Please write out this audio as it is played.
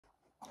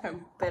I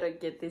better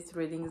get these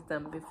readings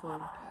done before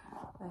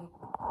I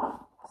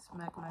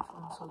smack my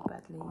phone so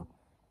badly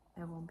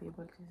I won't be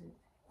able to use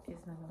it.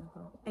 It's not gonna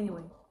go.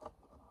 Anyway,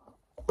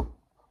 I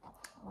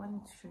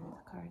wanted to show you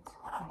the cards.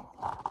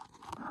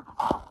 Right.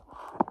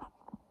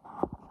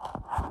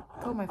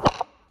 Oh my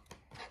phone.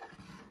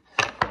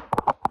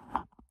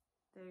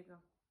 There you go.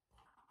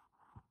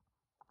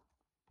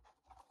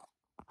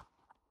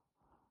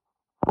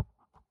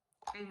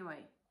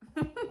 Anyway.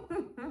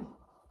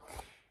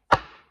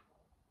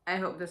 I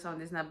hope the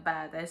sound is not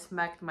bad. I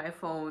smacked my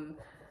phone.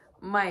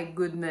 My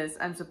goodness,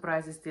 I'm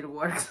surprised it still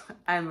works.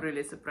 I'm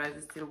really surprised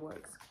it still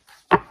works.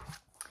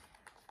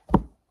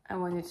 I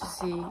want you to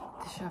see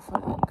the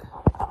shuffling.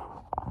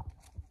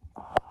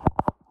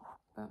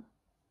 Oh,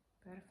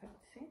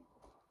 perfect, see?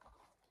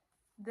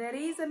 There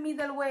is a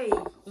middle way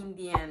in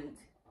the end.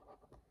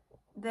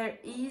 There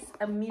is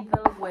a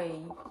middle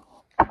way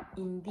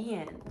in the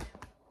end.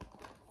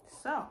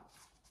 So,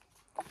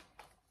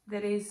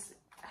 there is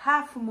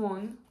half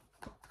moon.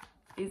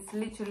 It's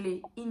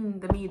literally in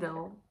the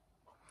middle,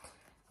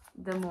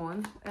 the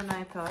moon, and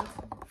I thought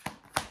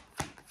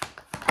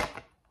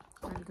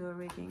I'll do a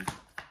reading.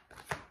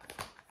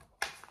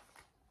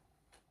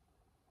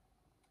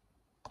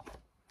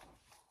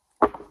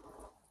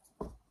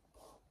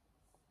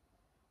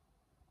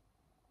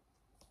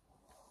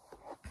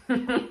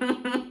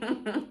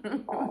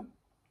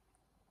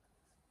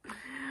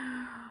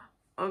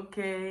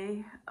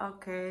 Okay.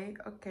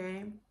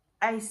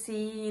 I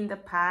see in the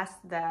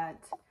past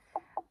that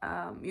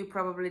you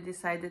probably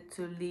decided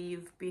to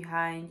leave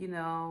behind, you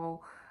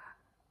know,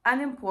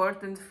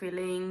 unimportant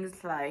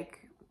feelings,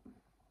 like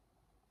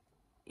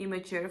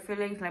immature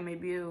feelings, like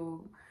maybe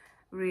you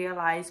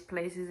realize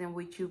places in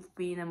which you've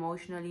been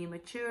emotionally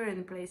immature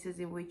and places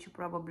in which you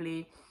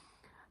probably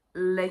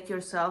let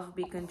yourself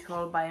be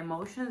controlled by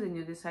emotions and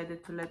you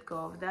decided to let go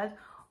of that.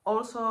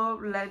 Also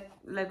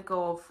let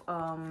go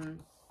of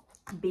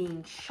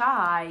being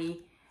shy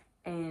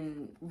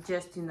and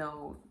just, you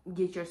know,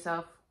 get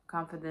yourself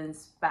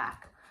confidence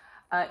back.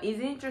 It's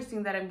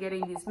interesting that I'm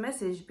getting this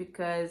message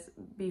because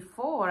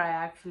before I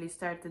actually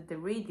started the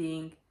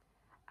reading,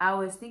 I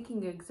was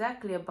thinking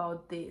exactly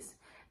about this.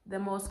 The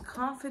most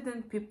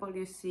confident people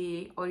you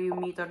see or you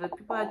meet, or the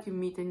people that you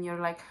meet and you're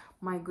like,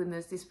 my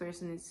goodness, this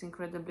person is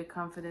incredibly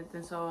confident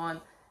and so on.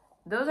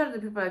 Those are the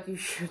people that you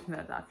should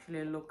not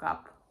actually look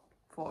up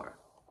for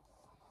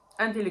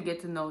until you get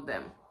to know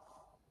them.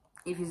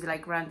 If it's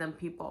like random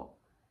people,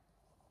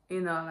 you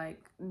know,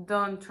 like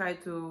don't try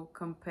to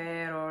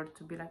compare or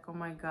to be like, oh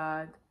my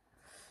God,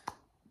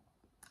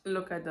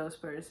 look at those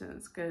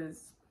persons,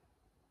 because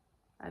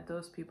at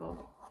those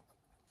people.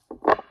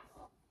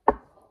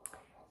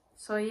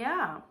 So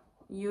yeah,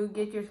 you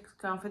get your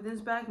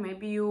confidence back.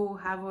 Maybe you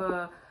have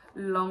a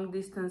long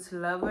distance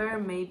lover.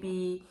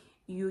 Maybe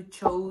you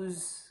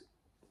chose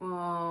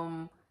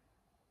to,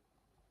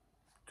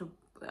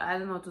 I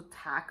don't know, to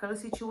tackle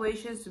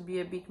situations, to be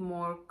a bit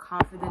more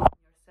confident in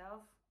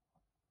yourself.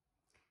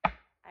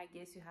 I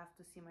guess you have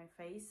to see my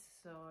face,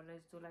 so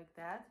let's do like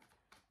that.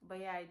 But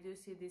yeah, I do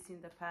see this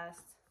in the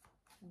past,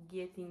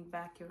 getting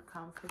back your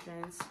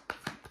confidence.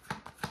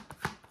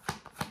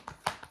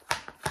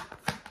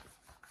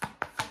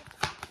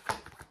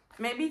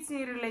 Maybe it's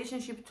in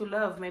relationship to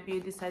love. Maybe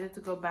you decided to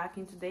go back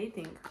into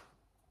dating.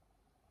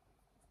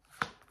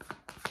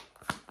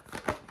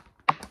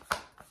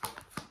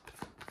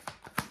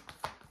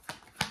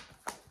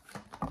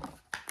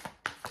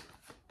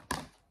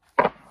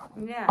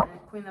 Yeah,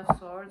 and Queen of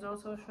Swords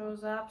also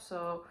shows up,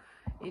 so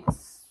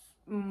it's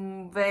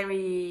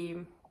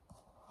very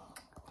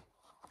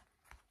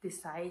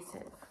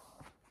decisive.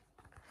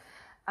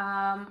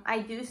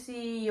 I do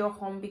see your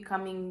home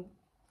becoming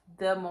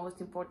the most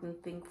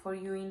important thing for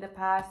you in the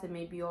past, and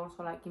maybe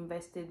also like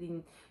invested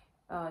in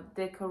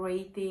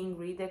decorating,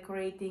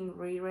 redecorating,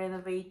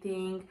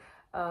 re-renovating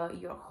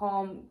your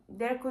home.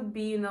 There could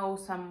be, you know,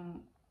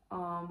 some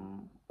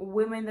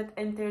women that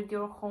entered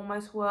your home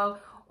as well,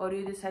 or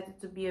you decided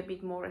to be a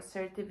bit more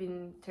assertive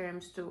in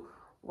terms to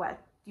what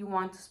you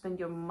want to spend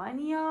your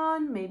money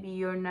on. Maybe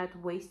you're not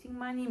wasting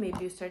money.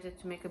 Maybe you started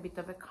to make a bit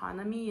of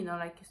economy, you know,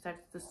 like you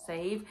started to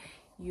save.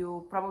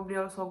 You probably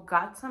also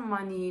got some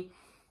money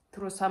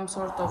through some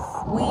sort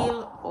of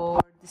will or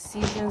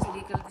decisions,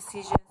 legal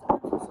decisions. I'm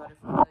so sorry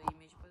for the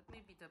image, but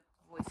maybe the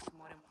voice is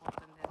more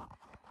important than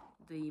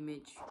the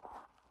image.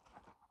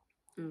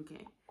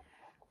 Okay.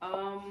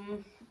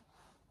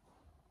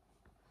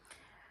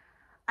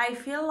 I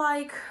feel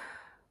like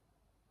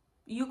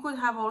you could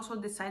have also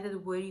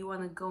decided where you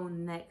want to go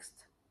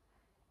next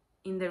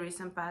in the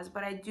recent past,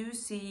 but I do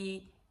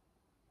see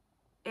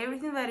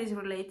everything that is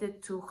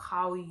related to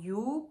how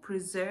you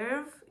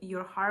preserve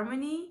your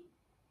harmony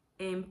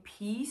and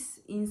peace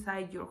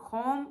inside your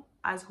home,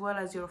 as well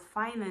as your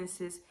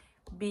finances,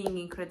 being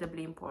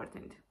incredibly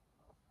important.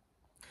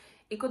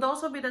 It could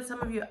also be that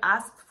some of you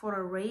asked for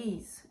a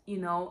raise, you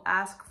know,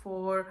 ask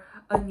for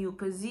a new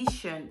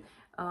position,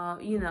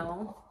 you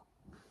know,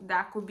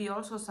 that could be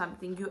also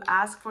something. You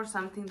ask for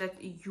something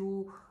that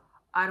you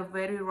are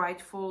very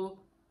rightful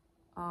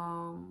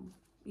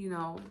you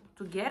know,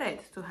 to get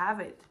it, to have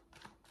it.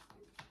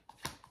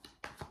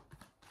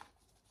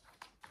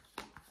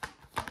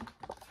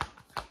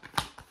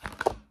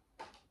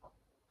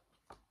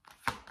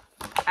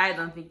 I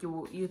don't think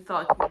you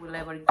thought you will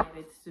ever get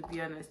it, to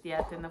be honest.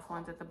 Yeah, Ten of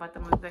Wands at the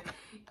bottom of the deck.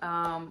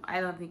 I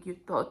don't think you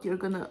thought you're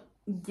gonna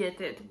get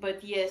it,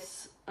 but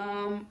yes,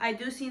 I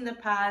do see in the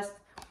past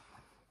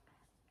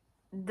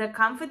the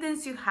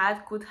confidence you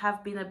had could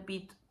have been a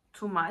bit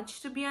too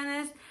much, to be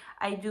honest.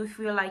 I do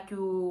feel like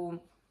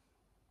you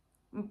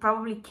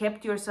probably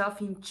kept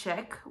yourself in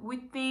check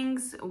with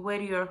things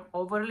where you're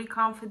overly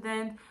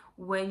confident,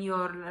 when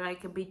you're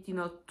like a bit, you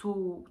know,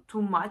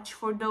 too much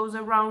for those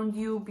around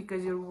you,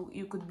 because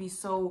you could be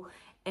so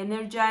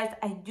energized.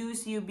 I do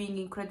see you being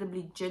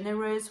incredibly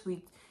generous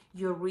with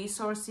your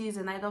resources,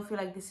 and I don't feel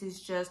like this is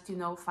just, you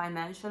know,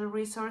 financial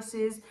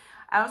resources.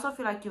 I also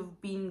feel like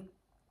you've been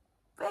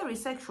very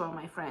sexual,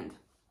 my friend,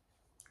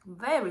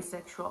 very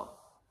sexual.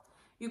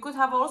 You could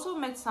have also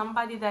met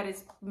somebody that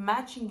is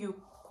matching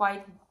you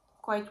quite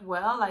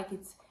well, like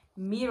it's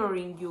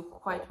mirroring you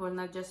quite well,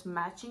 not just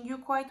matching you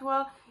quite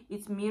well,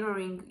 it's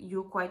mirroring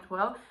you quite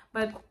well.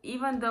 But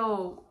even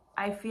though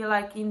I feel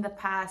like in the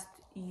past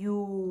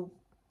you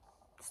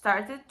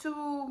started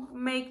to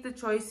make the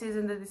choices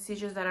and the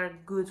decisions that are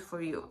good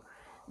for you,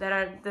 that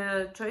are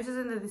the choices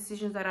and the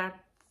decisions that are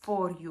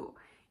for you,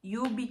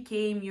 you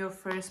became your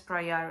first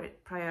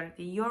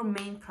priority. Your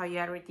main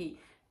priority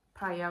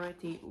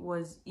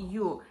was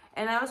you.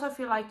 And I also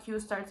feel like you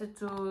started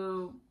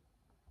to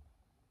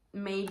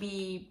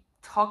maybe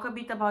talk a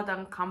bit about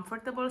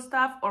uncomfortable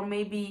stuff, or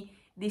maybe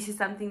this is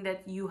something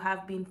that you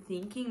have been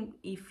thinking,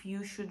 if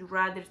you should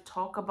rather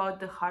talk about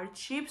the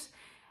hardships.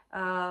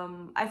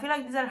 I feel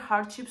like these are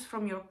hardships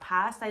from your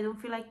past. I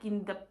don't feel like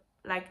in the,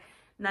 like,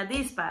 not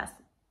this past,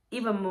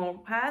 even more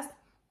past,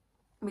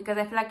 because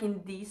I feel like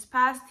in this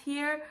past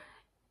here,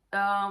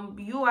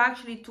 you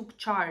actually took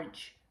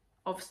charge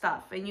of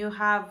stuff, and you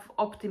have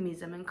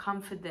optimism and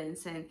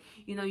confidence, and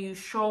you know, you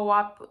show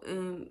up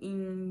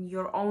in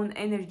your own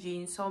energy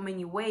in so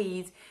many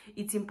ways.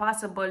 It's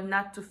impossible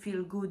not to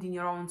feel good in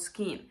your own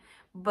skin.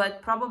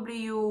 But probably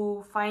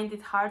you find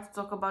it hard to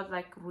talk about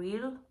like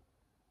real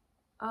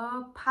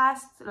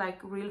past, like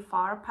real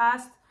far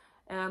past.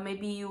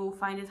 Maybe you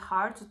find it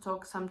hard to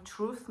talk some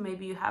truth.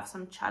 Maybe you have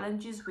some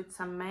challenges with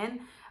some men,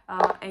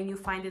 and you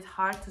find it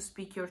hard to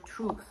speak your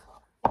truth.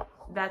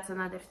 That's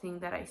another thing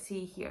that I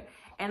see here.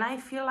 And I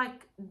feel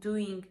like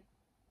doing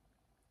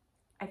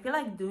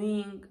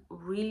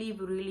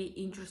really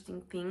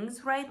interesting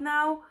things right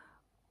now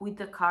with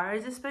the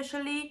cards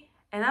especially.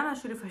 And I'm not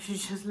sure if I should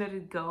just let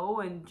it go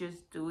and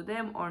just do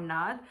them or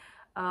not.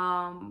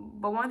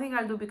 But one thing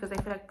I'll do, because I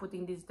feel like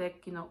putting this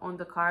deck, you know, on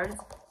the cards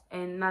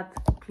and not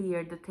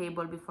clear the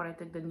table before I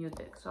take the new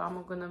deck. So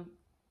I'm gonna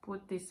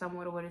put this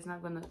somewhere where it's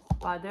not gonna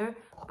bother,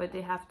 but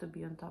they have to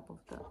be on top of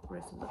the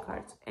rest of the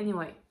cards.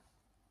 Anyway,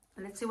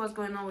 let's see what's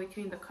going on with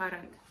you in the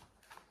current.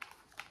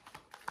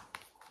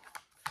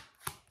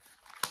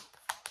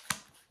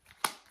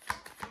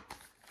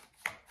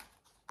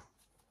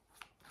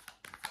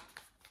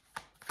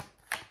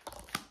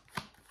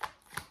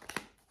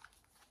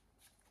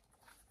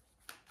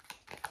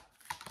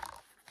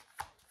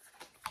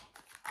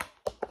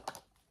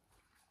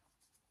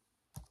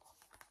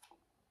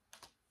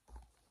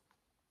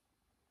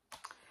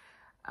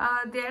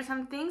 There are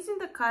some things in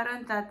the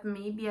current that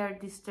maybe are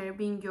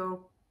disturbing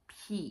your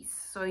peace.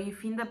 So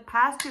if in the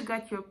past you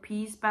got your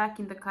peace back,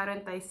 in the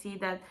current I see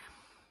that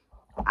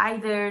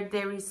either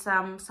there is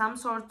some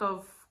sort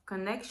of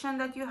connection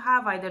that you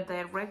have, either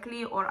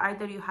directly, or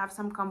either you have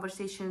some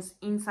conversations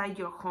inside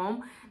your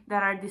home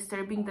that are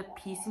disturbing the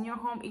peace in your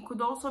home. It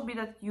could also be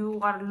that you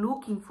are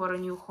looking for a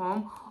new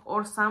home,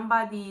 or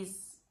somebody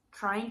is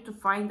trying to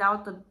find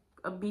out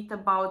a bit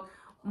about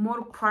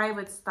more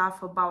private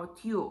stuff about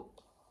you.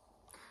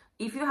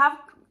 If you have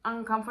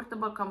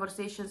uncomfortable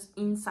conversations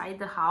inside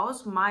the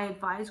house, my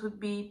advice would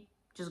be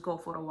just go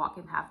for a walk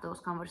and have those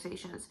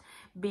conversations,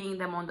 being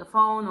them on the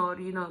phone, or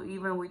you know,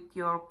 even with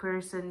your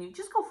person. You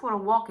just go for a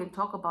walk and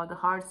talk about the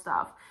hard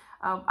stuff.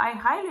 I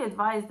highly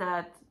advise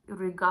that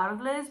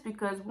regardless,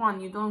 because one,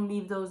 you don't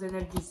leave those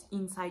energies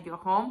inside your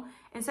home,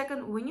 and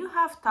second, when you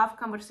have tough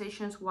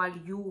conversations while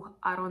you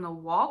are on a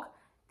walk,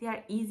 they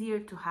are easier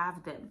to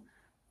have them.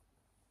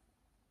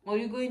 Or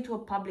you go into a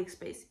public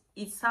space,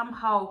 it's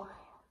somehow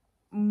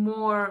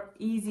more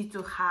easy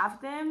to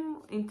have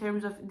them, in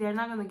terms of they're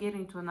not going to get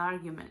into an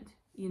argument,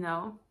 you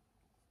know.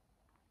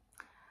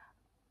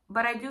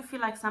 But I do feel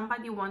like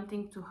somebody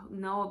wanting to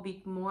know a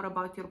bit more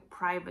about your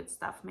private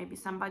stuff. Maybe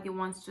somebody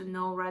wants to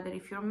know rather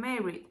if you're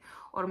married,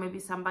 or maybe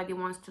somebody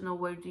wants to know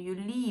where do you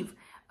live.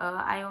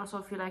 I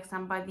also feel like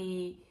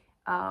somebody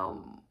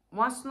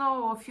wants to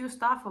know a few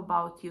stuff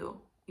about you.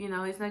 You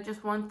know, it's not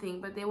just one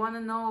thing, but they want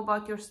to know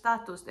about your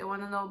status. They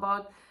want to know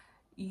about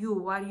you,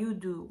 what you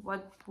do,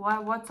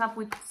 what's up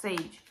with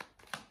Sage.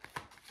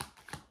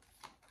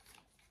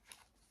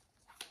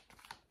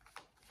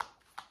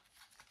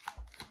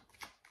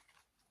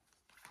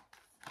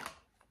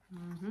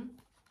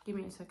 Give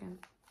me a second.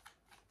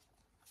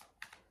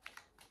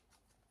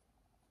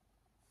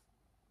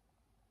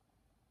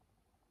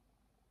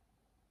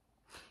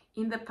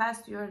 In the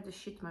past, you are the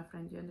shit, my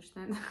friend. You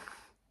understand?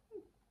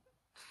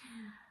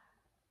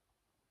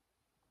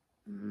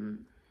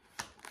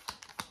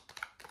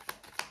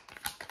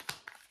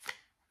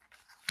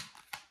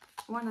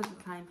 One at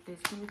a time, please.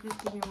 Can you please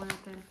give me one at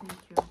a time? Thank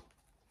you.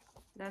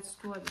 That's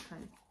two at a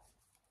time.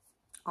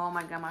 Oh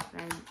my god, my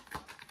friend.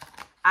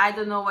 I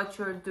don't know what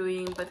you're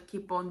doing, but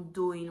keep on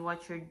doing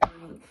what you're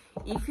doing.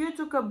 If you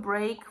took a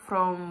break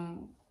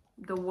from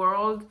the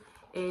world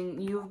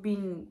and you've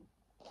been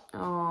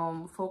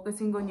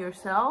focusing on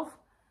yourself,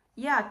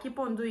 yeah, keep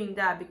on doing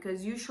that,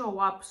 because you show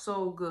up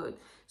so good.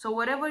 So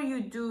whatever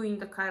you do in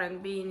the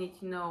current, being it,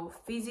 you know,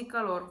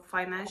 physical or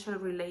financial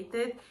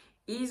related,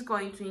 is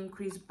going to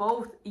increase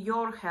both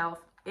your health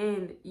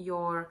and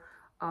your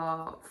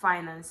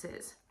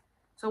finances.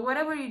 So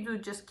whatever you do,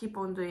 just keep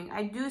on doing.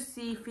 I do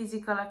see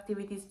physical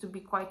activities to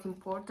be quite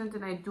important,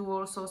 and I do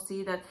also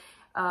see that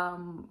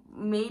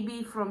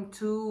maybe from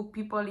two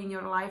people in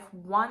your life,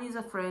 one is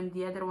a friend,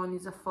 the other one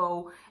is a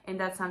foe, and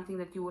that's something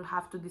that you will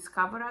have to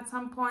discover at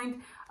some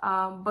point.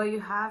 But you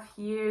have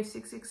here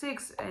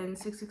 666, and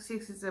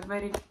 666 is a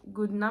very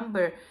good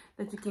number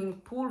that you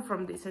can pull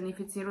from this. And if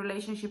it's in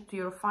relationship to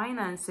your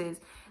finances,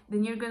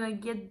 then you're gonna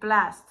get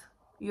blessed.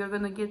 You're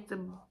gonna get a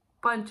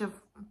bunch of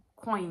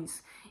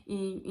coins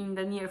in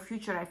the near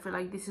future. I feel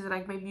like this is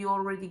like maybe you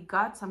already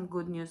got some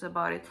good news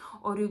about it,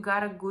 or you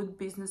got a good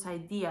business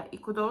idea.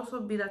 It could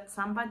also be that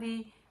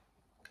somebody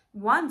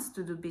wants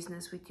to do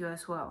business with you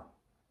as well,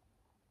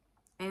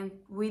 and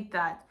with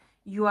that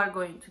you are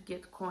going to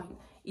get coin.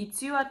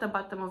 It's you at the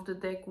bottom of the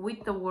deck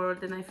with the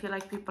World, and I feel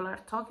like people are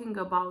talking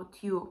about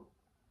you.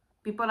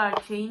 People are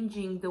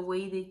changing the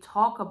way they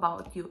talk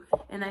about you,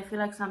 and I feel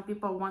like some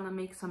people want to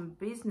make some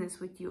business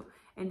with you,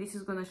 and this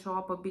is going to show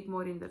up a bit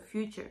more in the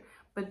future.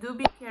 But do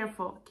be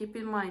careful. Keep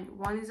in mind,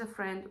 one is a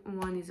friend,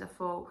 one is a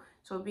foe.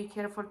 So be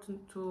careful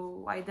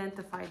to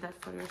identify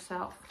that for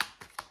yourself.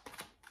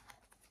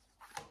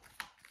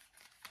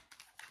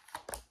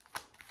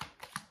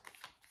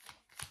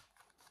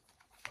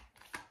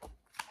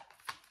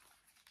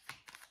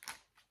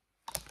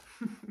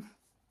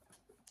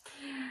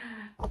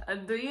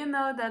 Do you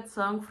know that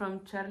song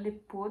from Charlie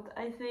Puth,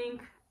 I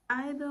think?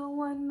 I don't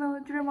want no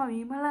drama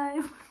in my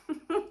life.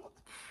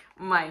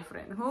 My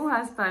friend, who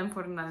has time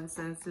for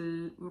nonsense?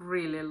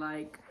 Really,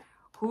 like,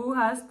 who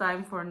has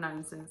time for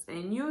nonsense?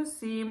 And you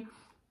seem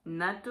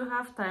not to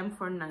have time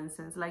for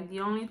nonsense. Like,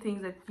 the only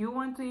things that you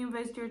want to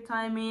invest your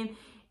time in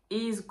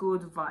is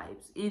good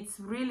vibes. It's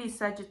really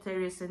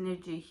Sagittarius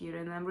energy here,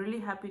 and I'm really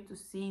happy to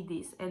see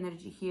this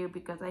energy here,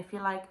 because I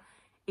feel like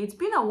it's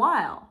been a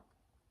while.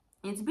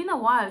 It's been a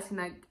while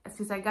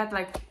since I got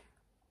like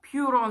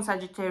pure on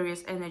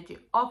Sagittarius energy.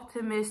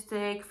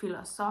 Optimistic,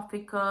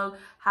 philosophical,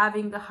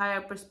 having the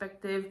higher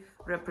perspective,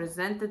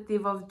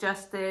 representative of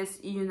justice,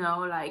 you know,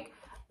 like,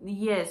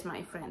 yes,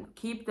 my friend,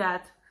 keep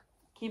that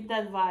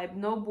vibe.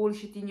 No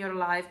bullshit in your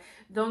life.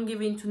 Don't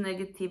give in to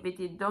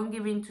negativity. Don't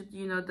give in to,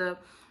 you know, the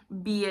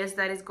BS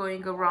that is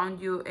going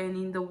around you and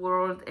in the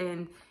world,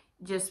 and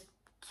just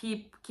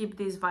keep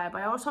this vibe.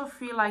 I also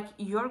feel like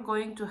you're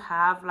going to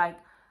have like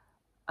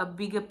a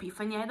big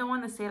epiphany. I don't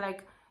want to say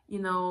like, you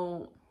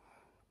know,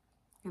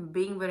 I'm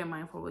being very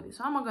mindful with this,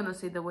 so I'm not gonna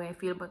say the way I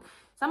feel, but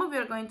some of you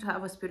are going to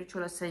have a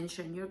spiritual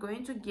ascension. You're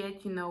going to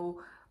get, you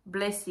know,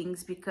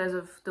 blessings because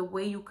of the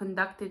way you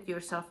conducted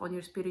yourself on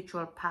your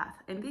spiritual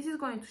path, and this is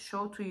going to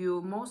show to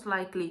you most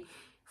likely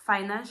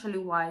financially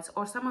wise,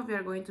 or some of you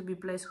are going to be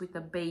blessed with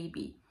a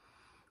baby.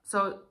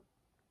 So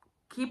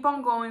keep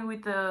on going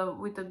with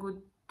a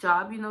good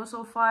job. You know,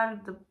 so far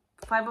the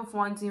 5 of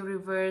Wands in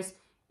reverse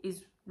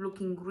is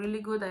looking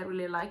really good. I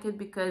really like it,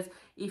 because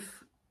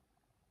if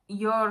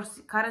your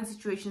current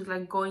situation is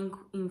like going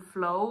in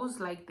flows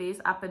like this,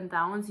 up and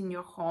downs in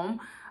your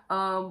home,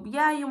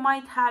 yeah, you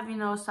might have, you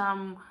know,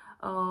 some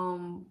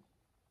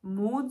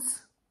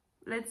moods,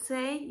 let's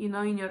say, you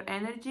know, in your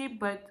energy,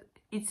 but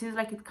it seems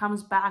like it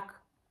comes back.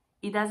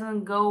 It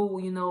doesn't go,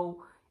 you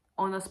know,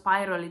 on a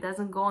spiral. It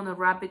doesn't go on a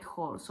rabbit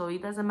hole. So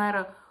it doesn't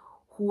matter.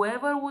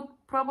 Whoever would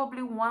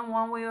probably want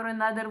one way or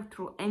another,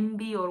 through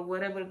envy or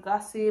whatever,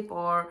 gossip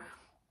or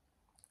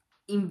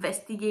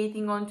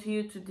investigating onto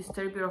you to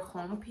disturb your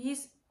home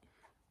peace,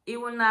 it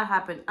will not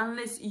happen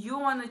unless you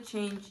want to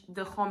change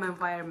the home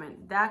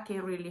environment. That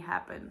can really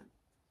happen.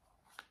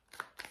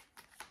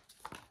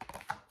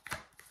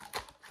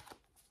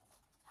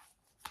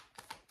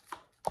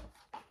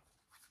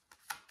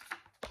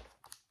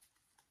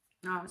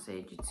 Oh,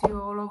 Sage, it's you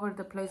all over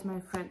the place, my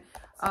friend.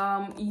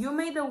 You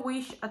made a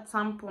wish at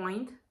some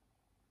point.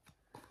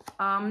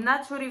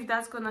 Not sure if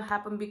that's gonna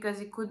happen, because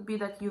it could be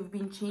that you've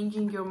been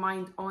changing your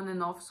mind on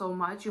and off so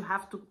much. You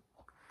have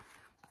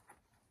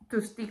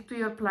to stick to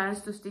your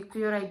plans, to stick to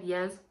your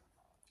ideas,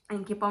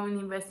 and keep on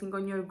investing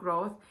on your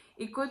growth.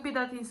 It could be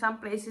that in some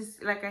places,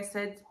 like I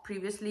said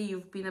previously,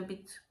 you've been a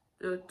bit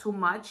too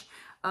much.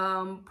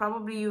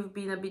 Probably you've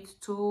been a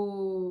bit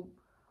too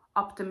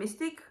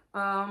optimistic.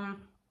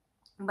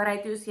 But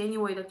I do see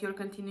anyway that you're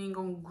continuing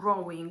on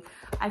growing.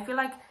 I feel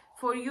like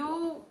for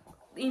you,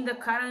 in the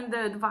current,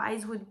 the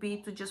advice would be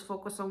to just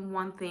focus on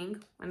one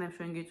thing, and I'm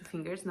showing you two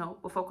fingers, no,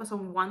 but focus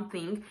on one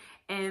thing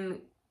and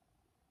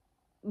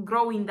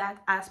grow in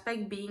that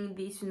aspect, being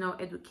this, you know,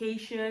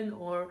 education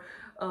or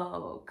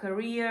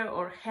career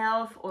or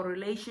health or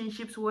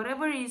relationships,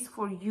 whatever it is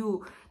for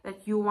you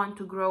that you want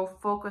to grow.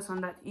 Focus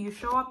on that. You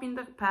show up in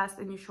the past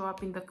and you show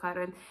up in the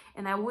current,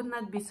 and I would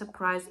not be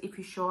surprised if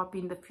you show up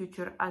in the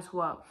future as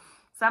well.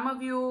 Some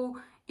of you,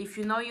 if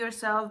you know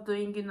yourself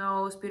doing, you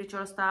know,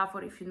 spiritual stuff,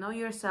 or if you know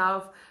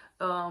yourself,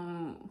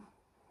 I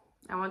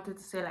wanted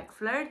to say like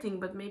flirting,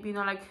 but maybe, you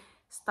know, like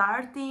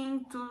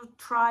starting to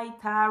try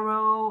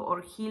tarot or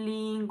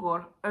healing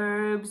or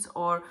herbs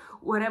or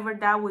whatever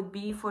that would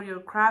be for your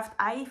craft,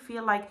 I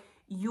feel like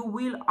you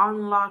will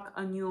unlock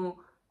a new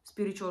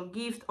spiritual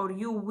gift, or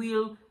you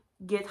will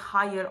get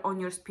higher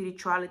on your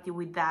spirituality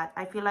with that.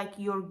 I feel like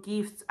your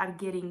gifts are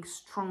getting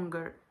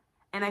stronger,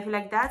 and I feel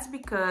like that's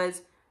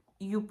because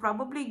you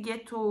probably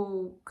get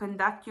to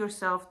conduct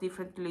yourself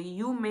differently.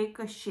 You make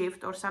a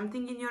shift, or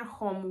something in your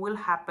home will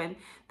happen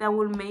that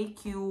will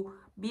make you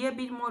be a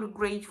bit more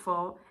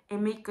grateful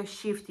and make a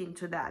shift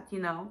into that, you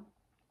know.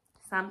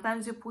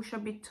 Sometimes you push a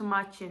bit too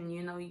much, and,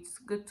 you know, it's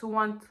good to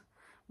want,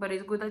 but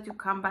it's good that you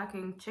come back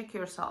and check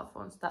yourself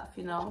on stuff,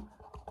 you know.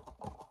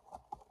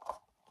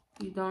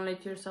 You don't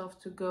let yourself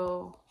to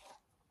go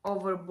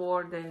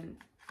overboard and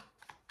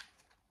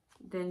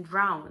then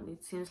drown.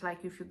 It seems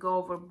like if you go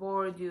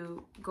overboard,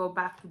 you go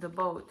back to the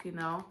boat, you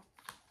know.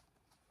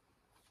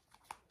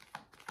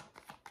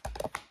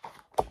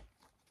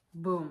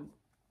 Boom.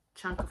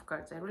 Chunk of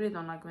cards. I really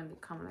don't like when they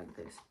come like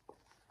this,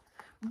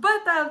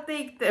 but I'll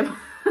take them.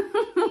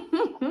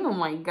 Oh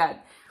my god.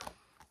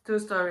 Two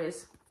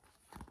stories.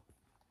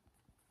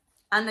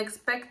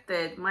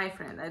 Unexpected, my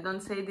friend. I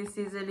don't say this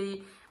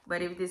easily,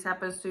 but if this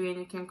happens to you and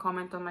you can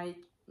comment on my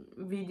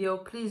video,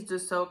 please do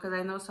so, because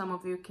I know some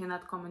of you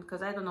cannot comment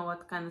because I don't know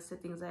what kind of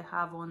settings I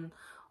have on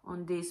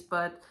this.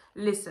 But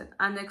listen,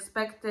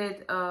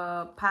 unexpected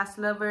past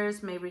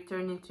lovers may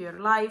return into your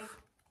life.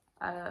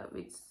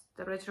 It's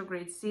the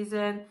retrograde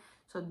season,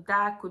 so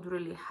that could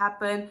really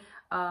happen.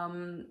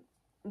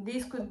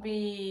 This could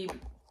be,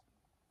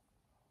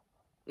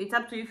 it's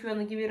up to you if you want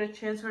to give it a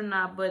chance or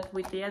not, but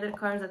with the other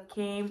cards that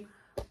came,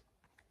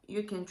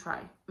 you can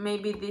try.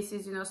 Maybe this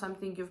is, you know,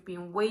 something you've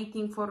been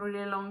waiting for a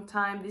really long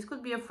time. This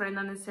could be a friend,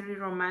 not necessarily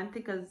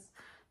romantic, as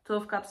Two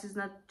of Cups is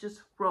not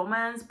just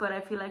romance, but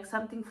I feel like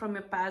something from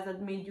your past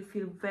that made you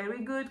feel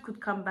very good could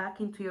come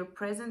back into your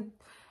present.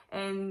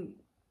 And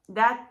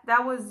that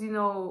was, you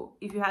know,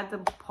 if you had to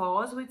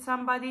pause with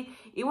somebody,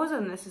 it was a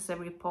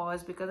necessary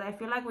pause, because I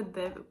feel like with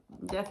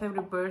death and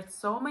rebirth,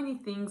 so many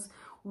things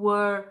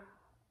were,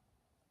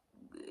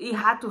 it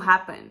had to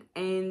happen.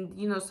 And,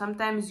 you know,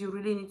 sometimes you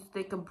really need to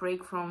take a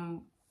break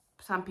from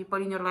some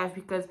people in your life,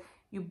 because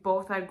you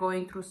both are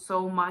going through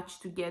so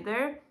much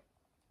together.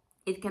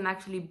 It can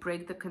actually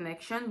break the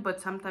connection, but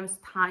sometimes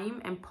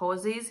time and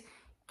pauses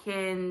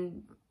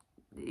can,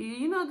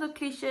 you know, the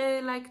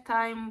cliche like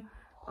time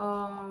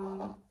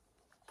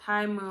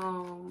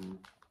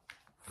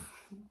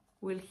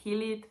will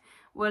heal it.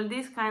 Well,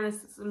 this kind of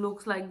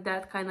looks like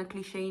that kind of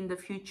cliche in the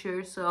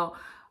future. So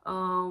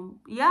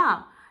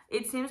yeah,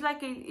 it seems like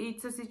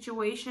it's a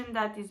situation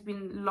that has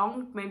been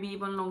long, maybe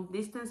even long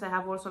distance. I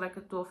have also like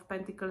a Two of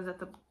Pentacles at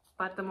the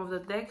bottom of the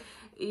deck.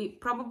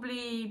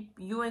 Probably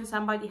you and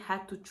somebody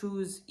had to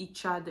choose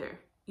each other,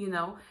 you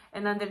know.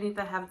 And underneath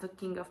I have the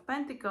King of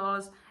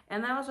Pentacles,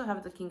 and I also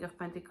have the King of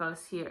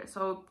Pentacles here.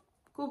 So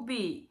could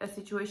be a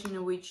situation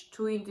in which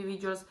two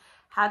individuals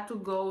had to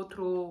go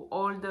through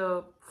all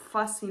the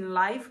fuss in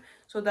life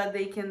so that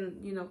they can,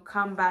 you know,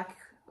 come back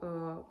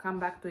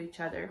to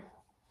each other.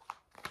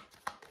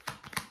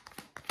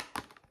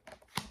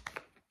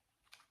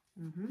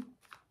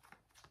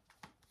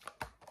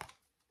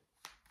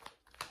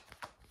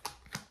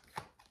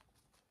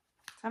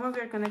 Some of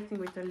you are connecting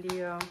with a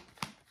Leo.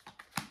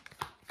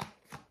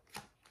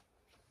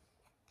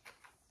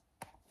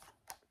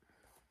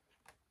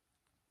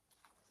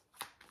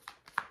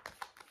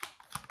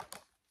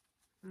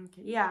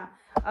 Okay, yeah.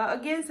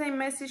 Again, same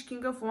message,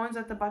 King of Wands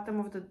at the bottom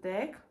of the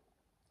deck.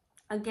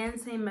 Again,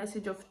 same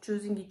message of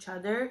choosing each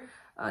other.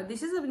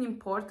 This is an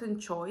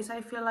important choice,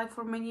 I feel like,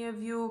 for many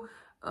of you.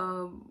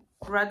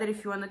 Rather,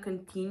 if you want to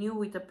continue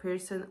with a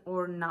person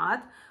or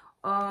not.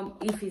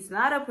 If it's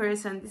not a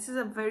person, this is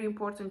a very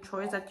important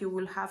choice that you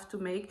will have to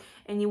make,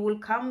 and it will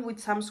come with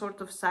some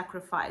sort of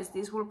sacrifice.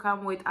 This will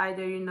come with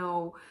either, you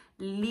know,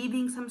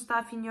 leaving some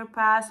stuff in your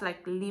past,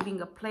 like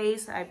leaving a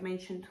place. I've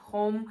mentioned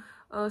home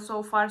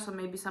so far, so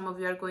maybe some of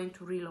you are going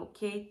to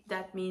relocate.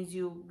 That means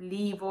you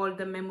leave all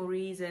the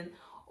memories and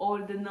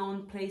all the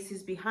known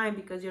places behind,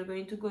 because you're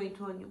going to go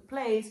into a new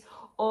place.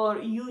 Or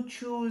you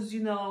choose, you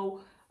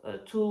know,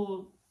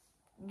 to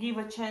give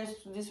a chance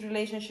to this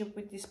relationship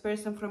with this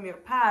person from your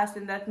past,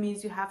 and that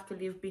means you have to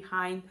leave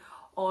behind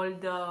all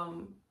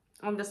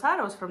the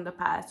sorrows from the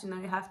past. You know,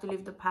 you have to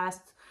leave the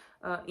past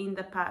in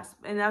the past.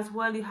 And as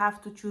well, you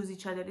have to choose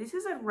each other. This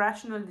is a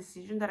rational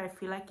decision that I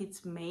feel like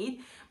it's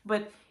made,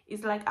 but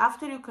it's like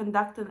after you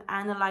conduct an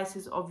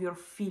analysis of your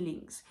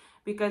feelings.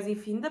 Because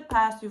if in the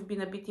past you've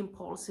been a bit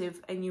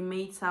impulsive and you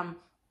made some,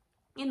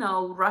 you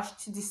know,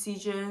 rushed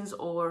decisions,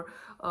 or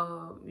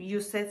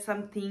you said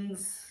some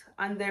things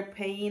under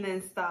pain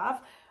and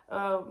stuff,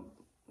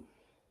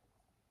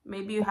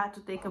 maybe you had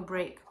to take a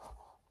break.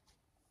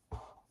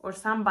 Or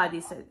somebody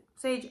said,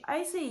 Sage,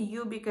 I say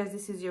you because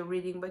this is your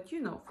reading, but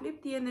you know,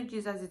 flip the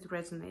energies as it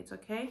resonates,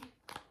 okay?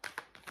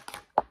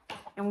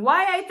 And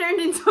why I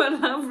turned into a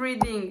love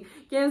reading?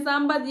 Can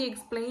somebody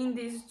explain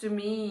this to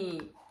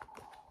me?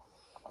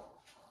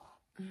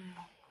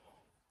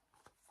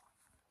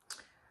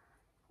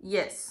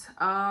 Yes,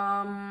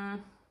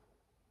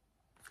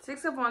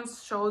 Six of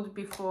Wands showed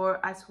before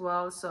as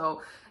well,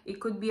 so it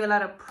could be a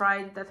lot of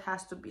pride that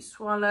has to be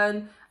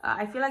swollen.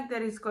 I feel like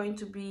there is going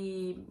to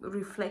be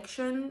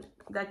reflection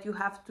that you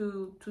have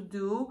to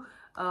do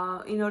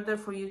in order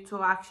for you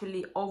to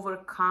actually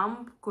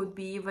overcome. Could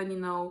be even, you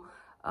know,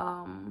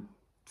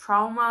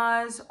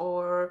 traumas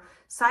or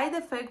side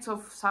effects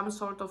of some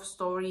sort of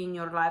story in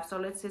your life. So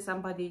let's say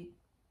somebody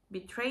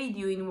betrayed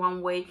you in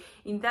one way.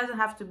 It doesn't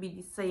have to be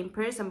the same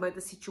person, but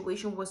the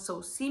situation was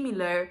so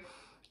similar,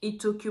 it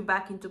took you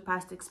back into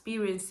past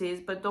experiences.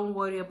 But don't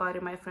worry about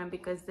it, my friend,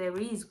 because there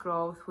is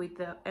growth with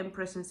the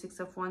Empress and Six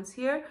of Wands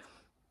here.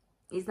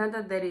 It's not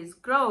that there is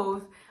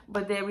growth,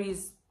 but there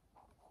is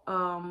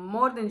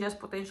more than just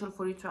potential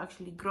for you to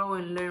actually grow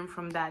and learn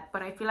from that.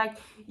 But I feel like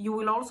you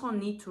will also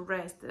need to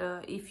rest.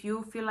 If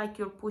you feel like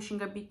you're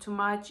pushing a bit too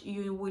much,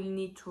 you will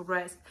need to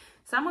rest.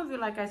 Some of you,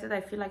 like I said,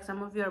 I feel like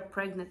some of you are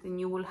pregnant and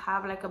you will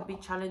have like a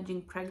bit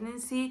challenging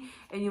pregnancy,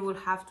 and you will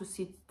have to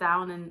sit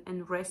down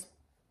and rest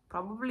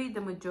probably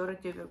the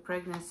majority of your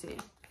pregnancy.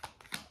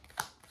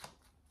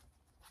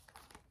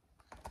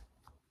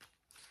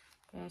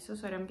 Okay, so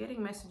sorry, I'm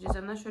getting messages.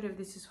 I'm not sure if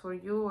this is for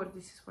you or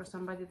this is for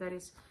somebody that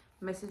is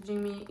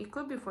messaging me. It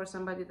could be for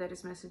somebody that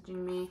is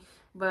messaging me,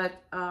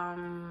 but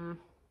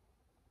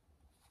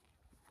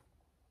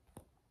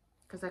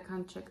because I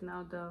can't check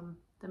now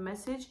the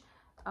message.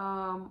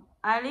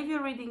 I'll leave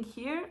your reading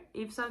here.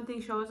 If something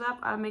shows up,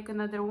 I'll make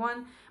another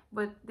one,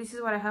 but this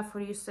is what I have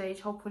for you, Sage.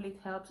 Hopefully it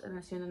helps, and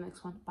I'll see you in the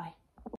next one. Bye.